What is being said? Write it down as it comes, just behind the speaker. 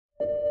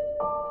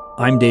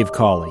I'm Dave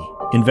Cawley,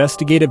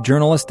 investigative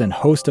journalist and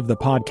host of the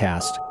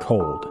podcast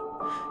Cold.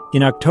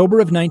 In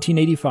October of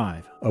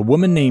 1985, a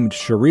woman named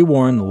Cherie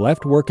Warren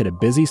left work at a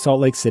busy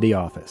Salt Lake City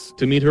office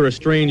to meet her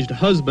estranged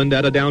husband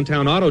at a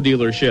downtown auto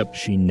dealership.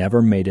 She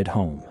never made it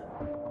home.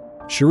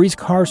 Cherie's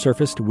car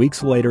surfaced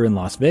weeks later in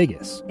Las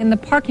Vegas. In the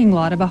parking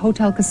lot of a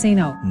hotel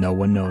casino. No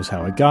one knows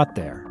how it got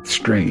there.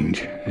 Strange.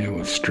 It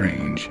was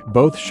strange.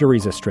 Both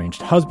Cherie's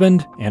estranged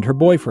husband and her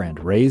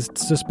boyfriend raised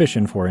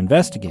suspicion for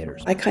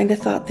investigators. I kind of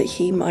thought that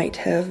he might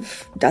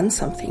have done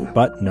something.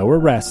 But no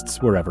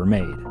arrests were ever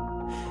made.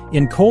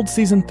 In Cold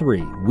Season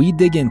 3, we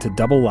dig into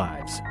double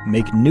lives,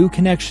 make new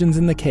connections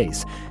in the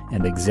case,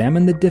 and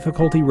examine the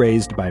difficulty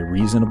raised by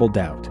reasonable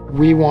doubt.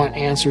 We want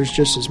answers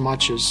just as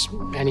much as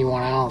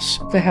anyone else.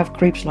 They have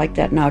creeps like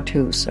that now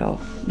too,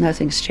 so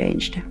nothing's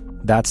changed.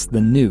 That's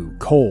the new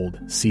Cold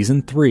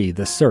Season 3,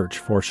 The Search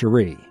for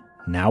Cherie,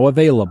 now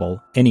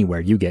available anywhere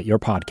you get your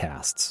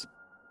podcasts.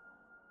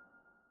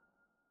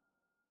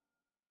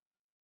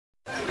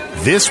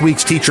 This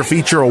week's Teacher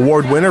Feature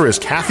Award winner is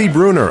Cathy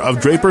Bruner of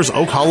Draper's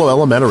Oak Hollow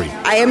Elementary.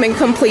 I am in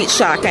complete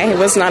shock. I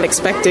was not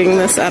expecting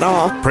this at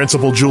all.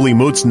 Principal Julie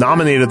Mootz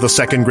nominated the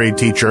second grade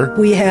teacher.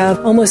 We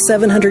have almost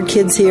 700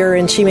 kids here,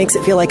 and she makes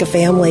it feel like a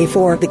family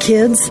for the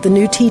kids, the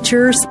new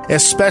teachers.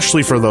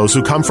 Especially for those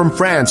who come from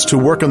France to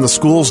work in the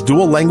school's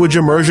dual language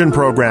immersion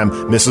program.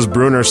 Mrs.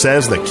 Bruner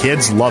says the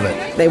kids love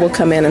it. They will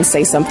come in and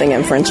say something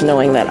in French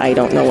knowing that I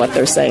don't know what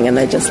they're saying, and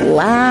they just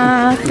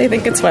laugh. They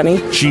think it's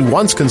funny. She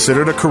once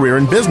considered a career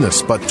in business,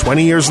 but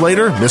 20 years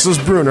later,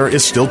 Mrs. Bruner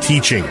is still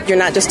teaching. You're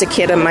not just a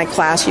kid in my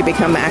class, you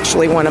become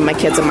actually one of my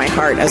kids in my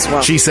heart as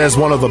well. She says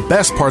one of the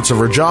best parts of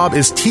her job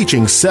is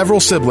teaching several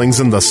siblings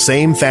in the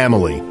same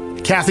family.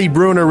 Cathy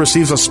Bruner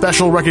receives a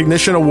special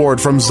recognition award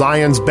from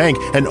Zions Bank,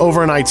 an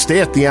overnight stay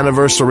at the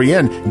Anniversary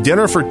Inn,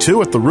 dinner for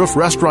two at the Roof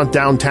Restaurant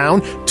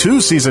downtown, 2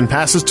 season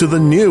passes to the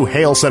new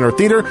Hale Center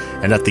Theater,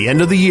 and at the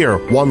end of the year,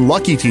 one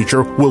lucky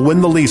teacher will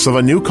win the lease of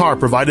a new car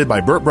provided by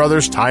Burt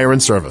Bros Tire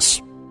and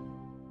Service.